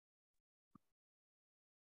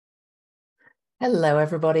Hello,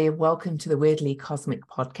 everybody. Welcome to the Weirdly Cosmic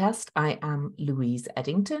podcast. I am Louise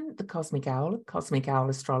Eddington, the Cosmic Owl of Cosmic Owl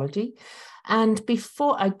Astrology. And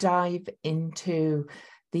before I dive into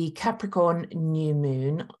the Capricorn new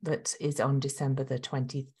moon that is on December the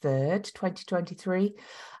 23rd, 2023,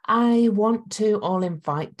 I want to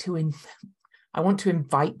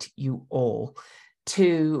invite you all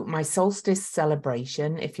to my solstice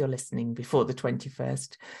celebration, if you're listening before the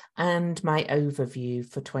 21st, and my overview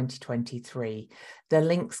for 2023. The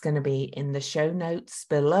link's going to be in the show notes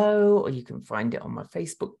below, or you can find it on my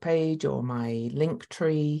Facebook page or my link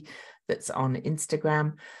tree that's on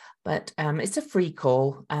Instagram. But it's a free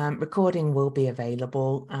call. Recording will be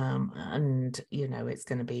available, and it's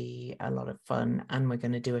going to be a lot of fun. And we're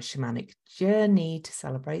going to do a shamanic journey to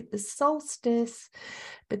celebrate the solstice,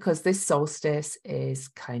 because this solstice is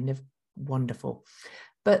kind of wonderful.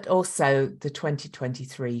 But also the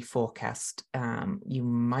 2023 forecast. You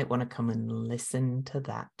might want to come and listen to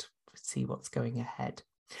that, see what's going ahead.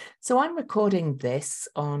 So I'm recording this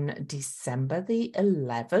on December the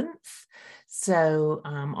 11th. So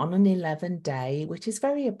on an 11 day, which is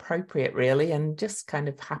very appropriate, really, and just kind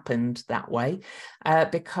of happened that way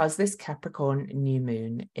because this Capricorn new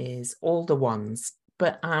moon is all the ones.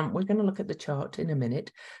 But we're going to look at the chart in a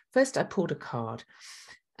minute. First, I pulled a card.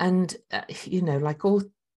 And, like all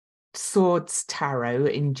swords tarot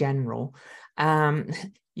in general,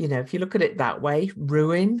 if you look at it that way,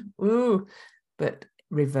 ruin, ooh, but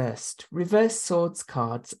reversed swords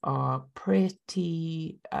cards are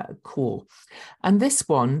pretty cool. And this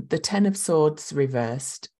one, the 10 of Swords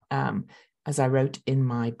reversed, as I wrote in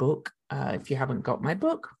my book, if you haven't got my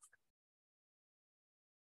book,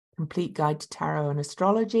 Complete Guide to Tarot and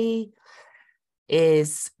Astrology,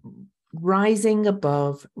 is rising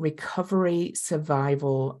above recovery,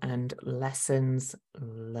 survival, and lessons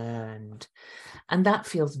learned. And that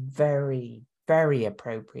feels very, very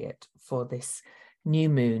appropriate for this new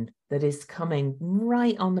moon that is coming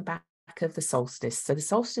right on the back of the solstice. So the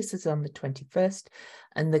solstice is on the 21st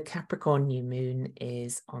and the Capricorn new moon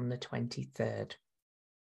is on the 23rd.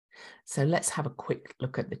 So let's have a quick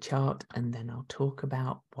look at the chart, and then I'll talk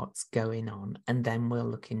about what's going on, and then we'll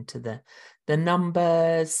look into the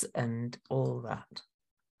numbers and all that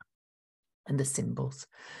and the symbols.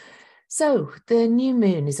 So the new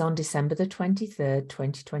moon is on December the 23rd,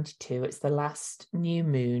 2022. It's the last new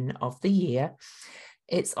moon of the year.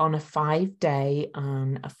 It's on a 5-day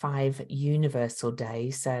and a 5 universal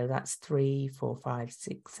day. So that's 3, 4, 5,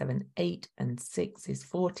 6, 7, 8, and 6 is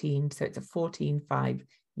 14. So it's a 14-5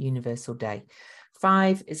 universal day.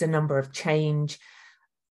 5 is a number of change.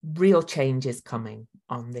 Real change is coming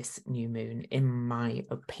on this new moon, in my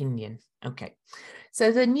opinion. Okay,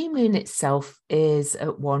 so the new moon itself is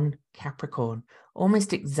at 1 Capricorn,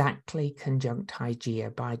 almost exactly conjunct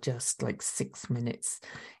Hygeia by just like 6 minutes,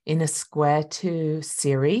 in a square to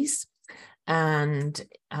Ceres and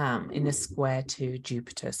in a square to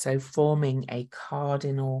Jupiter, so forming a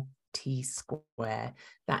cardinal T-square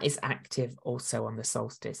that is active also on the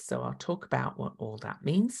solstice. So I'll talk about what all that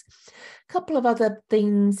means. A couple of other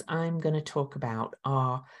things I'm going to talk about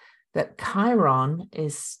are that Chiron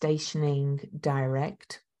is stationing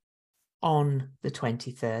direct on the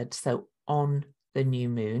 23rd, so on the new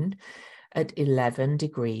moon, at 11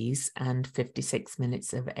 degrees and 56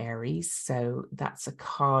 minutes of Aries. So that's a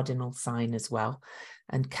cardinal sign as well.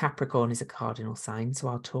 And Capricorn is a cardinal sign. So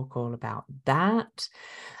I'll talk all about that.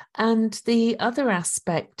 And the other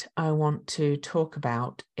aspect I want to talk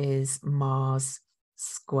about is Mars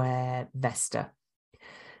square Vesta.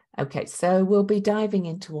 Okay, so we'll be diving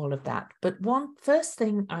into all of that. But first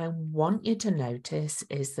thing I want you to notice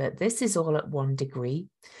is that this is all at 1 degree.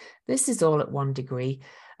 This is all at 1 degree.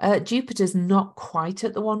 Jupiter's not quite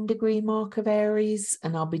at the 1 degree mark of Aries,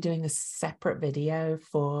 and I'll be doing a separate video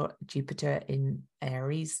for Jupiter in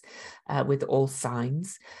Aries with all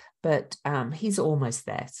signs. But he's almost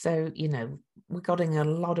there. So, we're getting a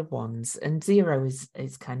lot of ones, and 0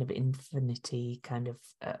 is kind of infinity, kind of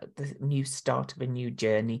the new start of a new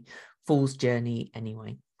journey, fool's journey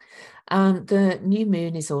anyway. The new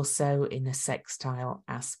moon is also in a sextile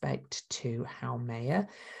aspect to Haumea,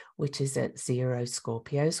 which is at 0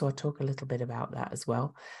 Scorpio. So I'll talk a little bit about that as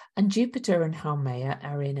well. And Jupiter and Haumea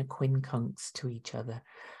are in a quincunx to each other,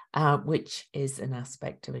 which is an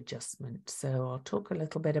aspect of adjustment. So I'll talk a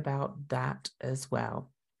little bit about that as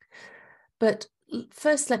well. But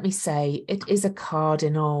first, let me say it is a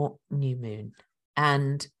cardinal new moon,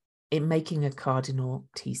 and it making a cardinal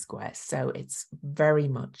T-square. So it's very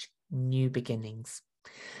much new beginnings.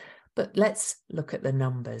 But let's look at the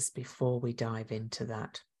numbers before we dive into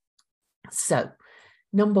that. So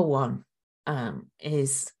number 1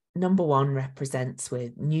 is number 1 represents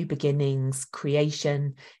with new beginnings,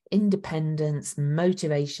 creation, independence,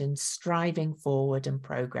 motivation, striving forward and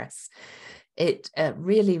progress. It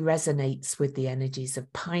really resonates with the energies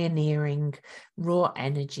of pioneering, raw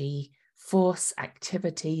energy, force,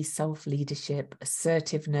 activity, self-leadership,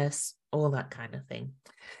 assertiveness, all that kind of thing.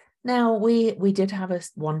 Now, we did have a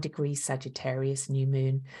 1 degree Sagittarius new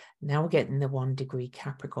moon. Now we're getting the 1 degree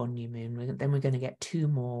Capricorn new moon. Then we're going to get 2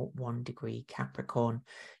 more 1 degree Capricorn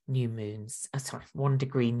new moons. 1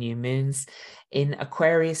 degree new moons in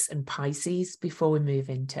Aquarius and Pisces before we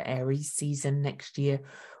move into Aries season next year,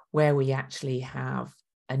 where we actually have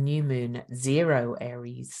a new moon at 0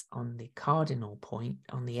 Aries on the cardinal point,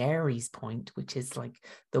 on the Aries point, which is like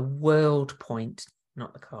the world point,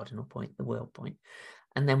 not the cardinal point, the world point.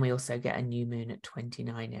 And then we also get a new moon at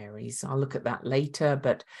 29 Aries. I'll look at that later,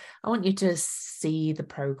 but I want you to see the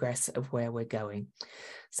progress of where we're going.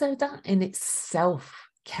 So that in itself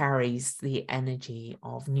carries the energy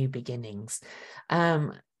of new beginnings.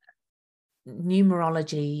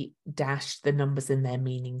 Numerology - the numbers in their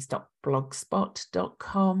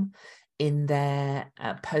meanings.blogspot.com in their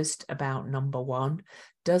post about number 1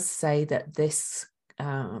 does say that this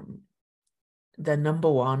the number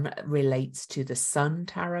 1 relates to the Sun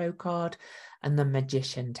Tarot card and the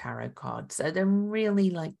Magician Tarot card. So they're really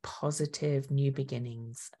like positive new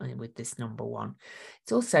beginnings with this number 1.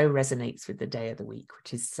 It also resonates with the day of the week,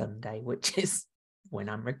 which is Sunday, which is when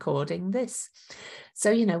I'm recording this. So,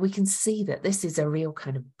 you know, we can see that this is a real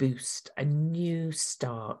kind of boost, a new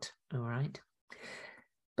start. All right.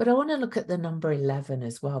 But I want to look at the number 11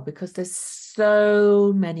 as well, because there's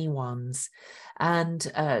so many ones. And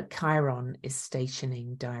Chiron is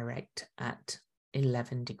stationing direct at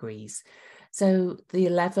 11 degrees. So the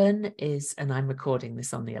 11 is, and I'm recording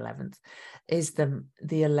this on the 11th, is the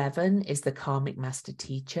 11 is the karmic master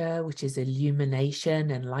teacher, which is illumination,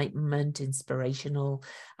 enlightenment, inspirational,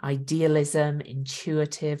 idealism,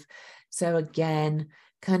 intuitive. So again,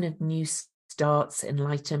 kind of new starts,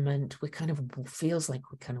 enlightenment. We kind of feels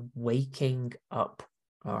like we're kind of waking up.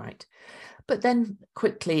 All right. But then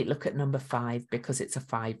quickly look at number 5, because it's a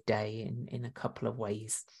 5-day in a couple of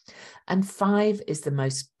ways. And 5 is the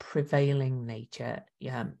most prevailing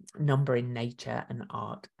number in nature and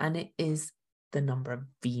art. And it is the number of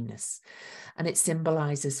Venus. And it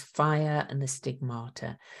symbolizes fire and the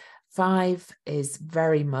stigmata. 5 is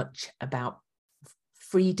very much about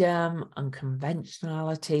freedom,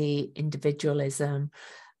 unconventionality, individualism,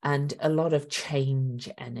 and a lot of change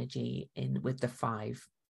energy with the 5.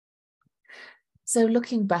 So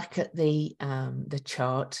looking back at the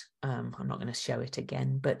chart, I'm not going to show it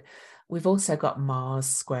again, but we've also got Mars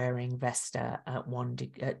squaring Vesta at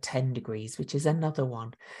 10 degrees, which is another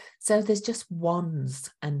one. So there's just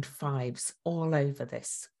 1s and 5s all over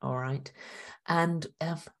this, all right? And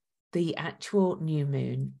the actual new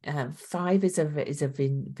moon, 5 is a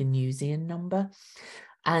Venusian number,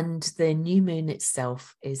 and the new moon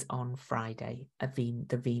itself is on Friday,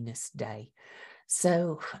 the Venus day.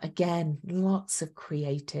 So again, lots of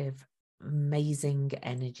creative, amazing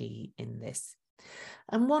energy in this.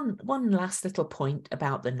 And one last little point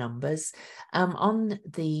about the numbers. On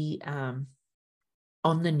the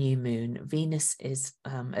new moon, Venus is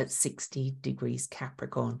at 60 degrees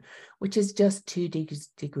Capricorn, which is just 2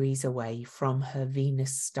 degrees away from her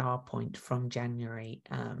Venus star point from January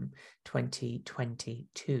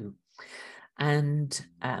 2022. And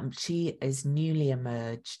she is newly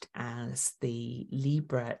emerged as the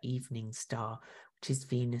Libra evening star, which is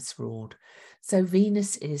Venus ruled. So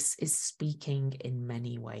Venus is speaking in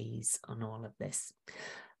many ways on all of this.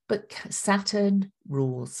 But Saturn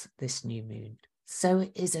rules this new moon. So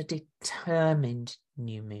it is a determined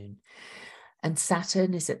new moon. And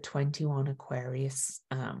Saturn is at 21 Aquarius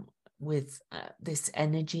with this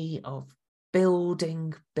energy of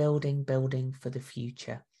building for the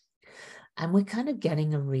future. And we're kind of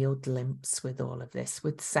getting a real glimpse with all of this,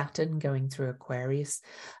 with Saturn going through Aquarius,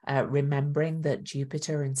 remembering that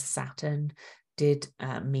Jupiter and Saturn did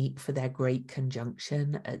meet for their great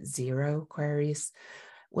conjunction at 0 Aquarius.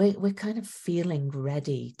 We're kind of feeling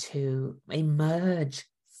ready to emerge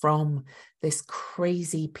from this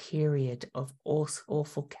crazy period of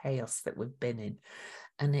awful chaos that we've been in.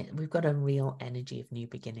 And we've got a real energy of new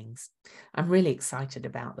beginnings. I'm really excited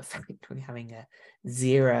about the fact we're having a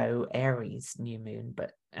 0 Aries new moon,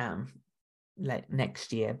 but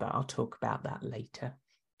next year, but I'll talk about that later.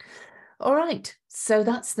 All right, so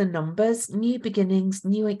that's the numbers, new beginnings,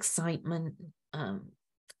 new excitement,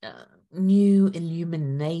 new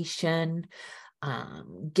illumination,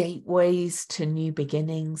 gateways to new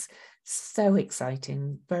beginnings. So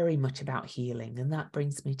exciting, very much about healing. And that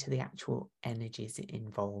brings me to the actual energies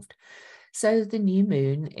involved. So the new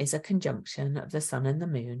moon is a conjunction of the sun and the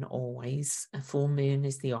moon always. A full moon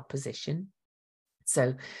is the opposition.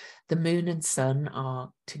 So the moon and sun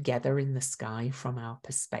are together in the sky from our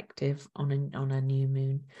perspective on a new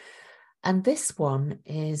moon. And this one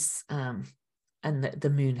is, and the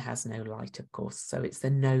moon has no light, of course. So it's the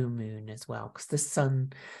no moon as well, because the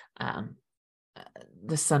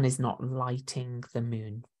sun is not lighting the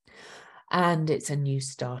moon. And it's a new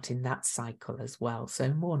start in that cycle as well.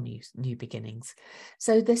 So more new beginnings.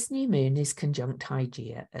 So this new moon is conjunct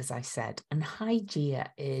Hygeia, as I said. And Hygeia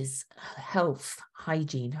is health,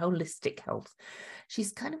 hygiene, holistic health.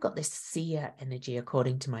 She's kind of got this seer energy,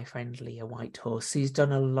 according to my friend Leah Whitehorse, who's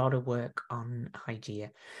done a lot of work on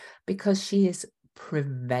Hygeia, because she is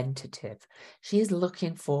preventative. She is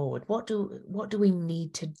looking forward. What do we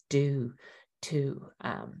need to do to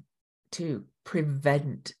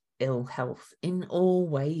prevent ill health in all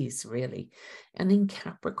ways, really? And in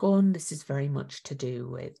Capricorn, this is very much to do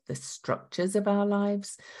with the structures of our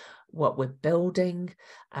lives, what we're building,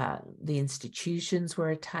 the institutions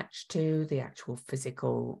we're attached to, the actual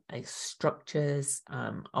physical structures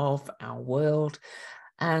of our world,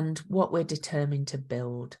 and what we're determined to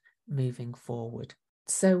build moving forward.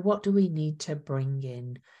 So what do we need to bring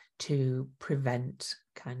in to prevent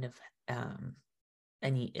kind of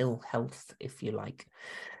any ill health, if you like?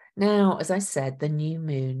 Now, as I said, the new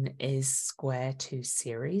moon is square to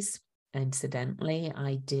Ceres. Incidentally,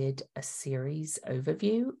 I did a Ceres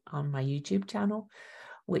overview on my YouTube channel,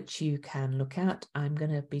 which you can look at. I'm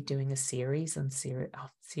going to be doing a series on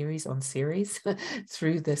Ceres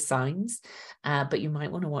through the signs, but you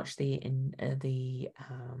might want to watch the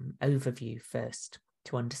overview first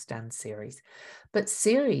to understand Ceres. But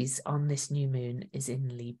Ceres on this new moon is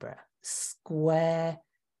in Libra, square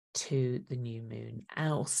to the new moon,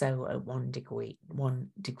 also at 1 degree.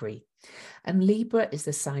 And Libra is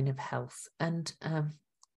the sign of health. And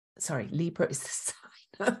Libra is the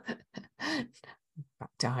sign back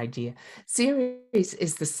to Hygeia. Ceres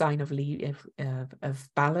is the sign of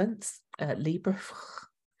balance. Libra,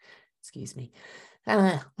 excuse me.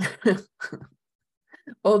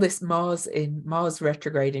 All this Mars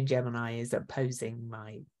retrograde in Gemini is opposing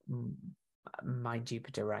my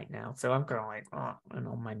Jupiter right now, so I'm kind of like, and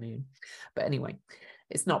on my moon. But anyway,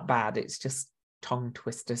 it's not bad, it's just tongue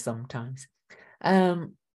twister sometimes.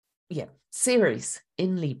 Ceres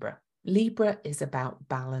in Libra is about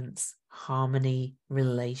balance, harmony,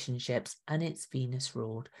 relationships, and it's Venus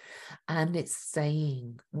ruled, and it's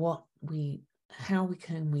saying how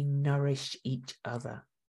can we nourish each other.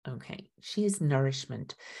 Okay, she is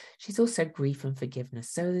nourishment. She's also grief and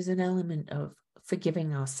forgiveness. So there's an element of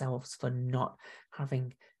forgiving ourselves for not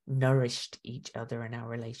having nourished each other in our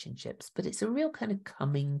relationships. But it's a real kind of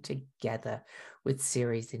coming together with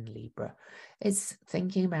Ceres in Libra. It's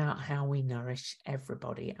thinking about how we nourish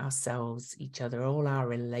everybody, ourselves, each other, all our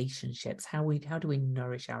relationships. How do we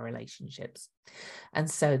nourish our relationships? And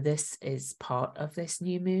so this is part of this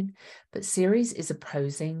new moon. But Ceres is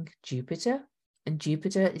opposing Jupiter. And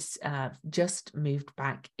Jupiter is just moved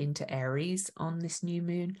back into Aries on this new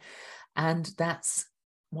moon. And that's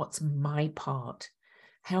what's my part.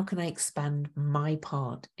 How can I expand my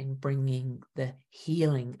part in bringing the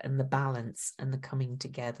healing and the balance and the coming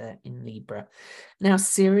together in Libra? Now,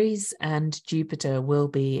 Ceres and Jupiter will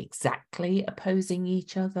be exactly opposing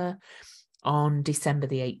each other on December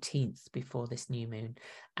the 18th, before this new moon,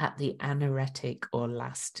 at the anaretic or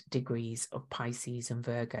last degrees of Pisces and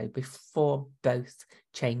Virgo, before both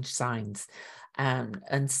change signs.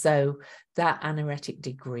 And so that anaretic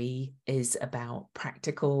degree is about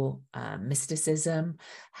practical mysticism.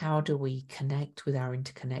 How do we connect with our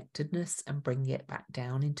interconnectedness and bring it back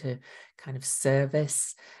down into kind of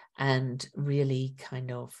service and really kind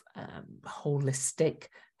of holistic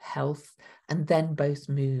health? And then both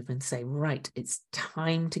move and say, right, it's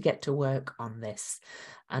time to get to work on this.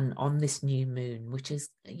 And on this new moon, which is,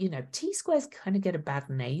 T-squares kind of get a bad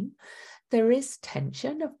name. There is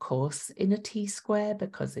tension, of course, in a T-square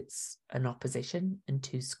because it's an opposition and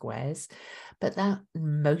two squares, but that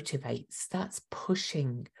motivates, that's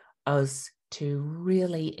pushing us to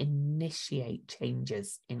really initiate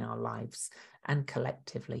changes in our lives and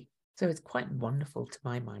collectively. So it's quite wonderful to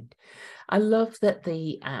my mind. I love that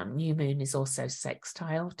the new moon is also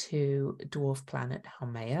sextile to dwarf planet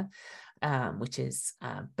Haumea, which is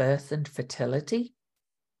birth and fertility.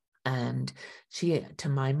 And she, to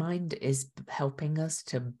my mind, is helping us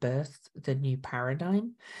to birth the new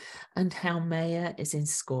paradigm. And Haumea is in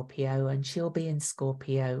Scorpio, and she'll be in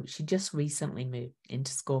Scorpio. She just recently moved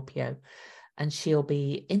into Scorpio and she'll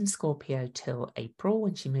be in Scorpio till April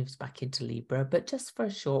when she moves back into Libra, but just for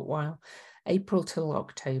a short while. April till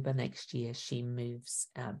October next year, she moves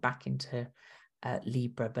back into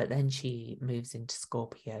Libra, but then she moves into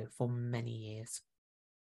Scorpio for many years.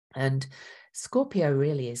 And Scorpio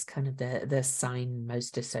really is kind of the sign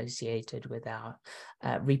most associated with our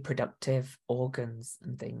reproductive organs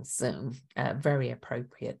and things. So very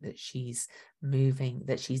appropriate that she's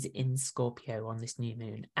in Scorpio on this new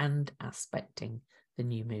moon and aspecting the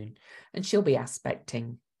new moon. And she'll be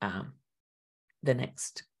aspecting the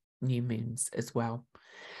next new moons as well.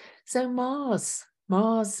 So Mars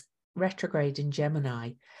retrograde in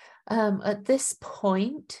Gemini. At this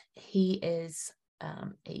point, he is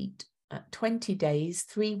 20 days,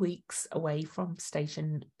 3 weeks away from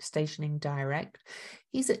stationing direct.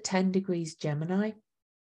 He's at 10 degrees Gemini.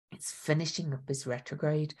 It's finishing up his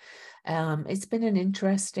retrograde. It's been an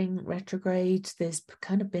interesting retrograde. There's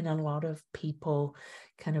kind of been a lot of people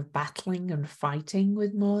kind of battling and fighting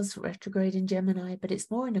with Mars retrograde in Gemini, but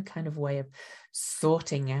it's more in a kind of way of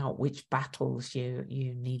sorting out which battles you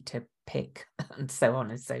need to pick and so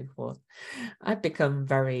on and so forth. I've become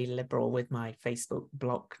very liberal with my Facebook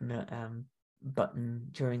block button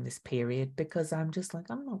during this period because I'm just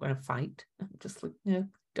like, I'm not going to fight. I'm just like, no,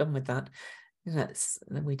 done with that.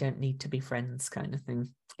 We don't need to be friends kind of thing.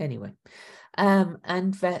 Anyway,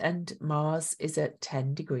 and Mars is at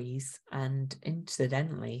 10 degrees, and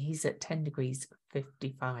incidentally, he's at 10 degrees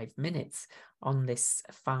 55 minutes on this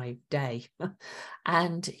 5-day.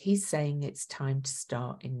 And he's saying it's time to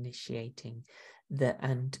start initiating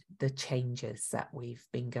the changes that we've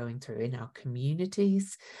been going through in our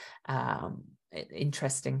communities.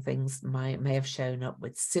 Interesting things may have shown up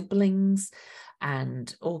with siblings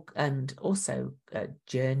and also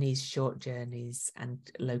journeys, short journeys, and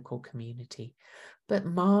local community. But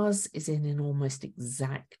Mars is in an almost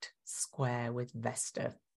exact square with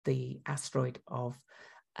Vesta, the asteroid of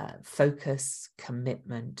focus,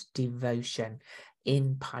 commitment, devotion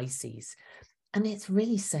in Pisces. And it's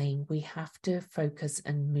really saying we have to focus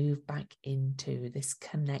and move back into this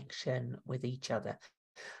connection with each other,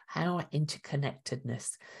 our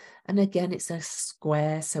interconnectedness. And again, it's a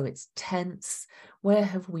square, so it's tense. Where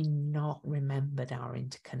have we not remembered our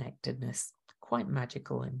interconnectedness? Quite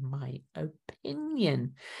magical in my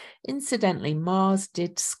opinion. Incidentally, Mars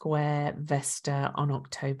did square Vesta on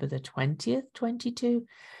October the 20th, 22,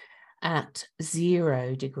 at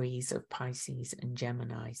 0 degrees of Pisces and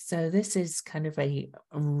Gemini. So this is kind of a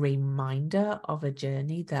reminder of a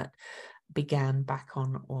journey that began back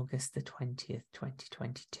on August the 20th,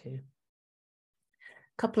 2022.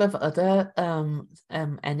 A couple of other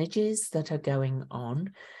energies that are going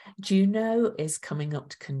on. Juno is coming up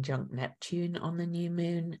to conjunct Neptune on the new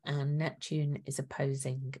moon, and Neptune is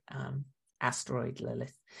opposing asteroid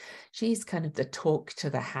Lilith. She's kind of the talk to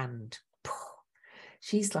the hand.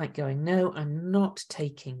 She's like going, no, I'm not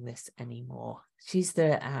taking this anymore. She's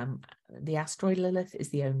the asteroid Lilith is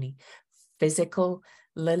the only physical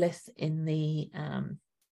Lilith in the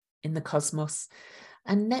cosmos.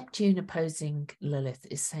 And Neptune opposing Lilith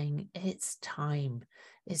is saying it's time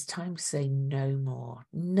to say no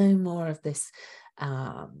more of this,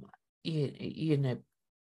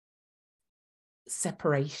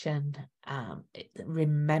 separation,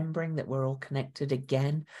 remembering that we're all connected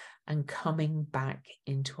again and coming back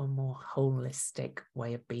into a more holistic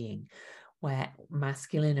way of being, where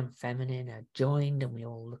masculine and feminine are joined and we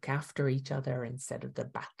all look after each other instead of the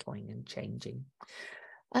battling and changing.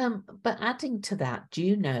 But adding to that,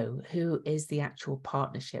 Juno, who is the actual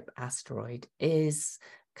partnership asteroid, is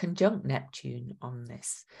conjunct Neptune on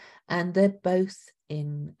this. And they're both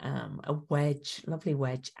in a lovely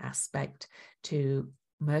wedge aspect to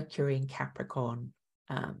Mercury in Capricorn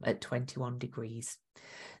at 21 degrees.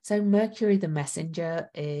 So Mercury, the messenger,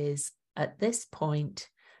 is at this point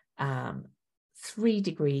 3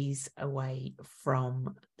 degrees away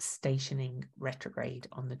from stationing retrograde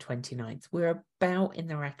on the 29th. We're about in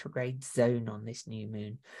the retrograde zone on this new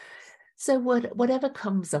moon. So whatever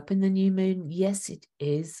comes up in the new moon, yes, it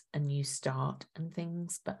is a new start and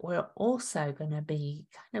things, but we're also going to be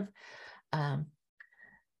kind of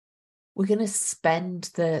we're going to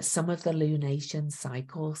spend some of the lunation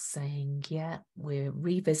cycle saying, yeah, we're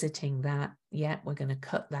revisiting that. Yeah, we're going to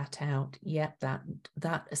cut that out. Yeah,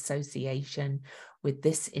 that association with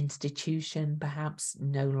this institution perhaps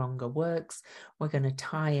no longer works. We're going to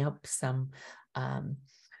tie up some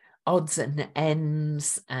odds and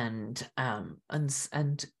ends and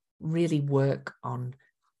really work on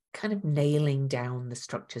kind of nailing down the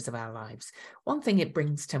structures of our lives. One thing it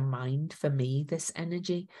brings to mind for me, this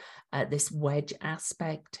energy, this wedge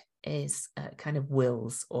aspect, is kind of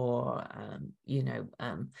wills, or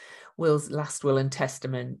wills, last will and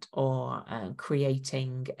testament, or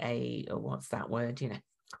creating what's that word,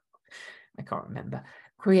 I can't remember,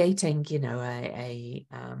 creating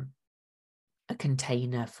a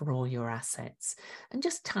container for all your assets, and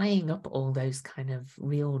just tying up all those kind of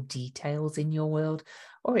real details in your world.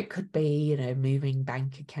 Or it could be, moving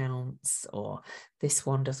bank accounts, or this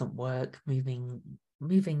one doesn't work, moving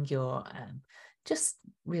your just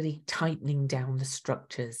really tightening down the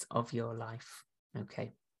structures of your life.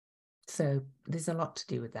 Okay, so there's a lot to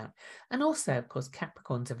do with that. And also, of course,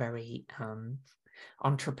 Capricorn's a very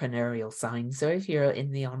entrepreneurial sign. So if you're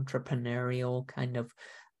in the entrepreneurial kind of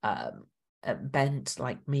bent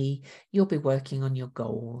like me, you'll be working on your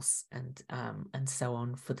goals and so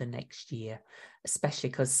on for the next year, especially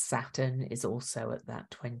because Saturn is also at that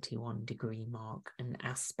 21-degree mark and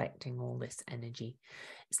aspecting all this energy.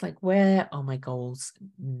 It's like, where are my goals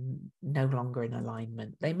no longer in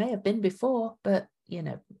alignment? They may have been before, but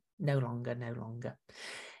no longer.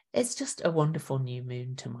 It's just a wonderful new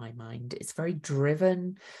moon to my mind. It's very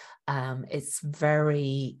driven. It's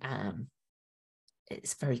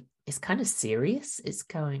kind of serious. It's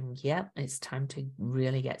going, yeah, it's time to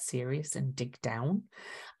really get serious and dig down,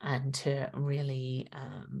 and to really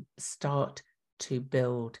start to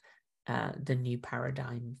build the new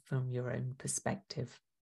paradigm from your own perspective.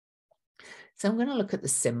 So I'm going to look at the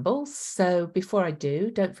symbols. So before I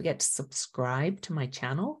do, don't forget to subscribe to my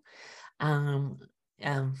channel.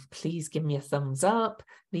 Please give me a thumbs up,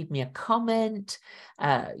 leave me a comment,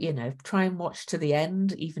 try and watch to the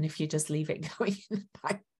end, even if you just leave it going in the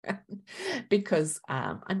background, because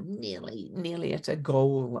I'm nearly at a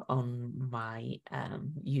goal on my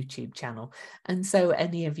YouTube channel, and so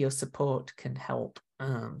any of your support can help.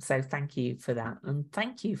 So thank you for that, and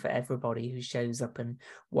thank you for everybody who shows up and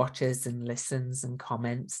watches and listens and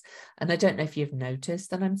comments. And I don't know if you've noticed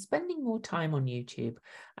that I'm spending more time on YouTube.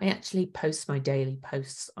 I actually post my daily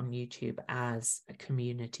posts on YouTube as a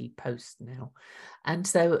community post now,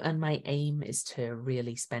 and my aim is to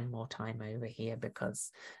really spend more time over here, because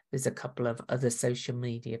there's a couple of other social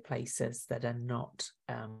media places that are not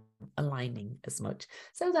aligning as much.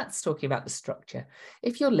 So that's talking about the structure.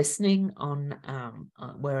 If you're listening on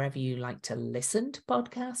wherever you like to listen to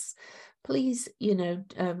podcasts, please,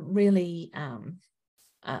 really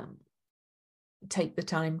take the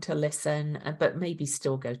time to listen, but maybe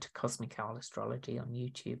still go to Cosmic Owl Astrology on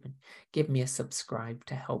YouTube and give me a subscribe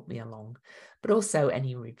to help me along. But also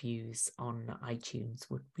any reviews on iTunes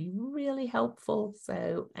would be really helpful.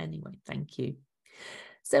 So anyway, thank you.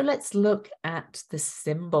 So let's look at the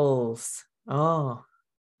symbols. Oh,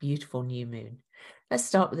 beautiful new moon. Let's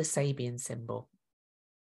start with the Sabian symbol.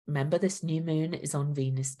 Remember, this new moon is on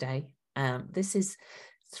Venus Day. This is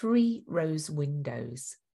 3 rose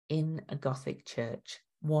windows in a Gothic church,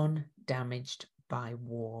 1 damaged by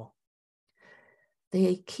war.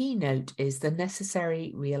 The keynote is the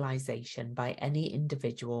necessary realization by any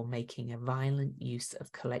individual making a violent use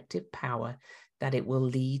of collective power that it will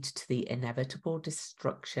lead to the inevitable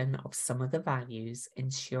destruction of some of the values,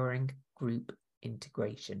 ensuring group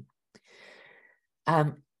integration.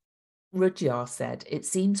 Rudyard said, "It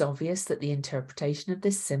seems obvious that the interpretation of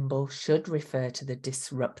this symbol should refer to the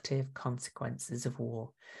disruptive consequences of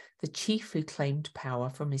war. The chief who claimed power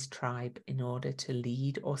from his tribe in order to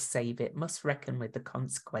lead or save it must reckon with the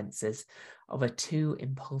consequences of a too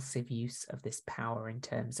impulsive use of this power in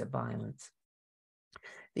terms of violence.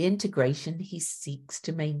 The integration he seeks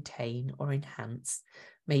to maintain or enhance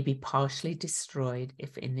may be partially destroyed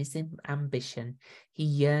if in his ambition he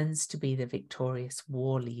yearns to be the victorious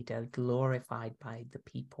war leader glorified by the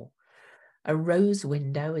people. A rose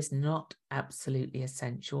window is not absolutely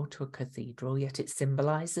essential to a cathedral, yet it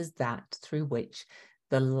symbolizes that through which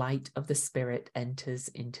the light of the spirit enters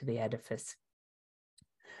into the edifice.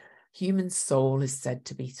 Human soul is said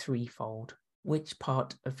to be threefold. Which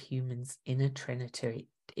part of humans' inner trinity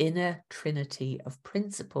of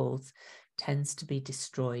principles tends to be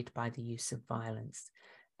destroyed by the use of violence?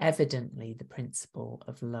 Evidently, the principle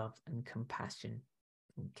of love and compassion.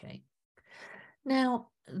 Okay. Now,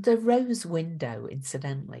 the rose window,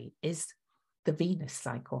 incidentally, is the Venus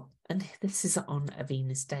cycle, and this is on a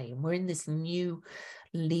Venus day, and we're in this new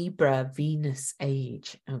Libra Venus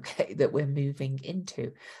age, okay, that we're moving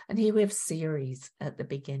into. And here we have Ceres at the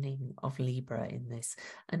beginning of Libra in this,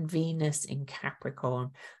 and Venus in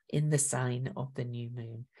Capricorn in the sign of the new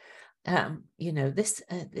moon. This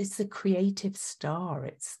it's the creative star.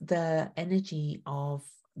 It's the energy of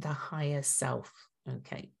the higher self.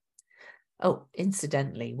 Okay. Oh,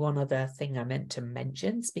 incidentally, one other thing I meant to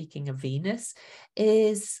mention, speaking of Venus,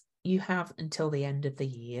 is you have until the end of the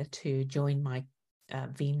year to join my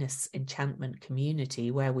Venus enchantment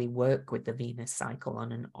community, where we work with the Venus cycle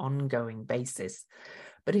on an ongoing basis.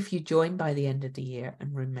 But if you join by the end of the year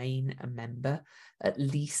and remain a member, at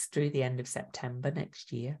least through the end of September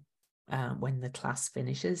next year, when the class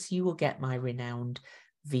finishes, you will get my renowned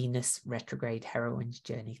Venus Retrograde Heroine's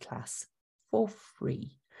Journey class for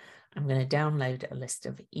free. I'm going to download a list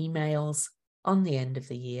of emails on the end of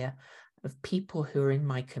the year of people who are in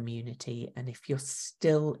my community. And if you're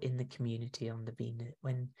still in the community on the Venus,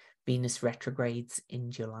 when Venus retrogrades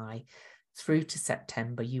in July through to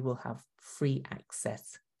September, you will have free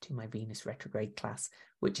access to my Venus retrograde class,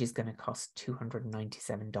 which is going to cost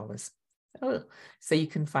 $297. Oh, so you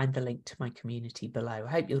can find the link to my community below.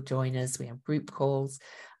 I hope you'll join us. We have group calls.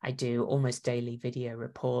 I do almost daily video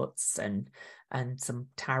reports and some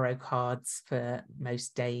tarot cards for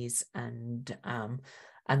most days, and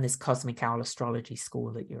this Cosmic Owl Astrology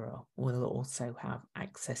School that you will also have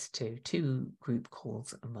access to 2 group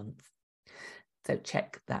calls a month. So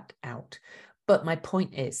check that out. But my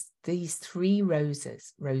point is, these 3 rose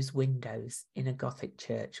windows in a Gothic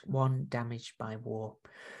church, one damaged by war.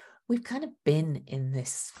 We've kind of been in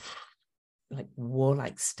this like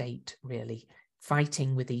warlike state, really,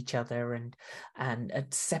 fighting with each other and a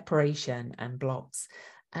separation and blocks.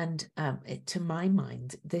 And to my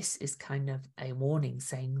mind, this is kind of a warning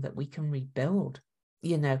saying that we can rebuild.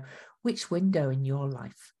 You know, which window in your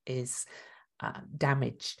life is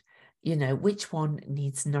damaged? You know, which one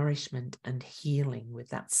needs nourishment and healing with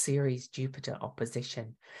that Ceres Jupiter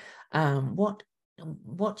opposition? What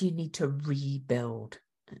do you need to rebuild?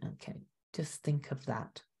 Okay, just think of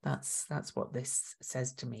that. That's what this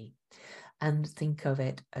says to me. And think of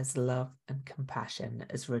it as love and compassion,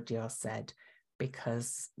 as Rudyard said,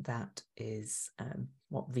 because that is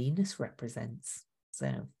what Venus represents.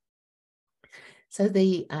 So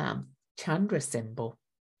the Chandra symbol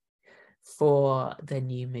for the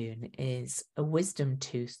new moon is a wisdom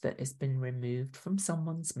tooth that has been removed from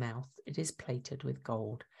someone's mouth. It is plated with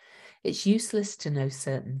gold. It's useless to know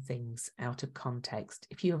certain things out of context.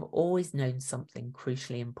 If you have always known something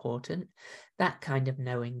crucially important, that kind of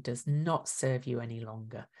knowing does not serve you any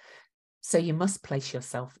longer. So you must place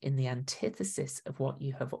yourself in the antithesis of what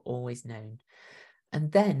you have always known.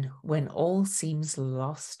 And then, when all seems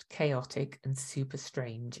lost, chaotic, and super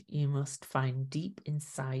strange, you must find deep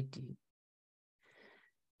inside you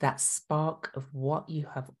that spark of what you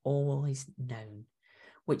have always known,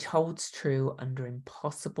 which holds true under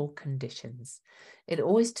impossible conditions. It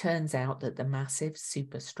always turns out that the massive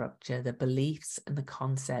superstructure, the beliefs and the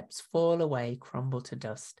concepts fall away, crumble to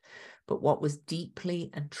dust. But what was deeply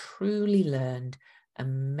and truly learned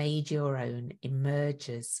and made your own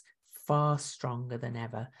emerges far stronger than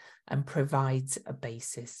ever and provides a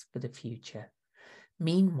basis for the future.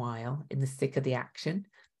 Meanwhile, in the thick of the action,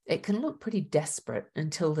 it can look pretty desperate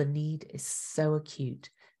until the need is so acute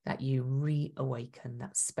that you reawaken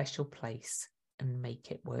that special place and make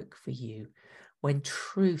it work for you, when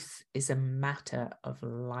truth is a matter of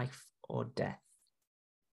life or death.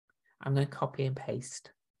 I'm going to copy and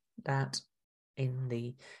paste that in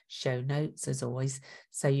the show notes, as always,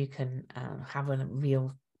 so you can have a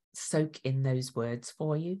real soak in those words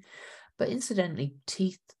for you. But incidentally,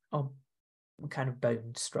 teeth are kind of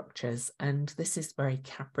bone structures, and this is very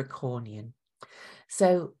Capricornian.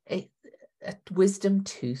 So a wisdom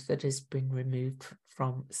tooth that has been removed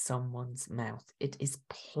from someone's mouth, it is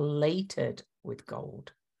plated with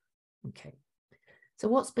gold. Okay, so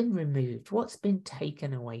what's been removed? What's been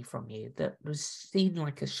taken away from you that was seen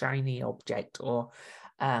like a shiny object, or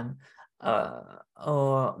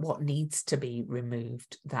what needs to be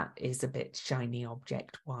removed that is a bit shiny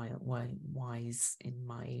object wise in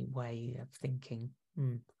my way of thinking?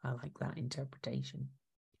 I like that interpretation.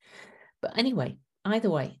 But anyway,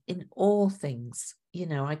 either way, in all things, you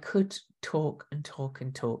know, I could talk and talk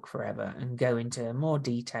and talk forever and go into more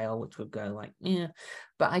detail, which would go like, yeah,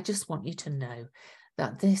 but I just want you to know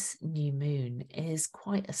that this new moon is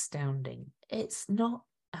quite astounding. It's not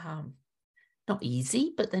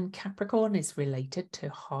easy, but then Capricorn is related to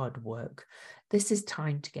hard work. This is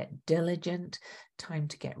time to get diligent, time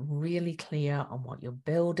to get really clear on what you're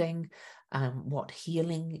building, what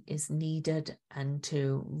healing is needed, and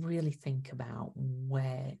to really think about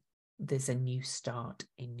where there's a new start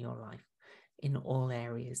in your life in all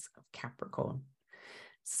areas of Capricorn.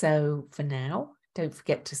 So for now, don't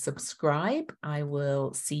forget to subscribe. I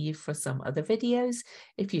will see you for some other videos.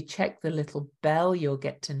 If you check the little bell, you'll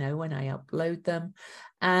get to know when I upload them.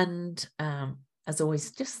 And as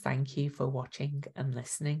always, just thank you for watching and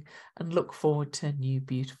listening, and look forward to new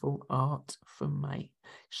beautiful art from my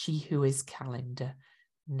She Who Is calendar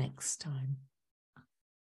next time.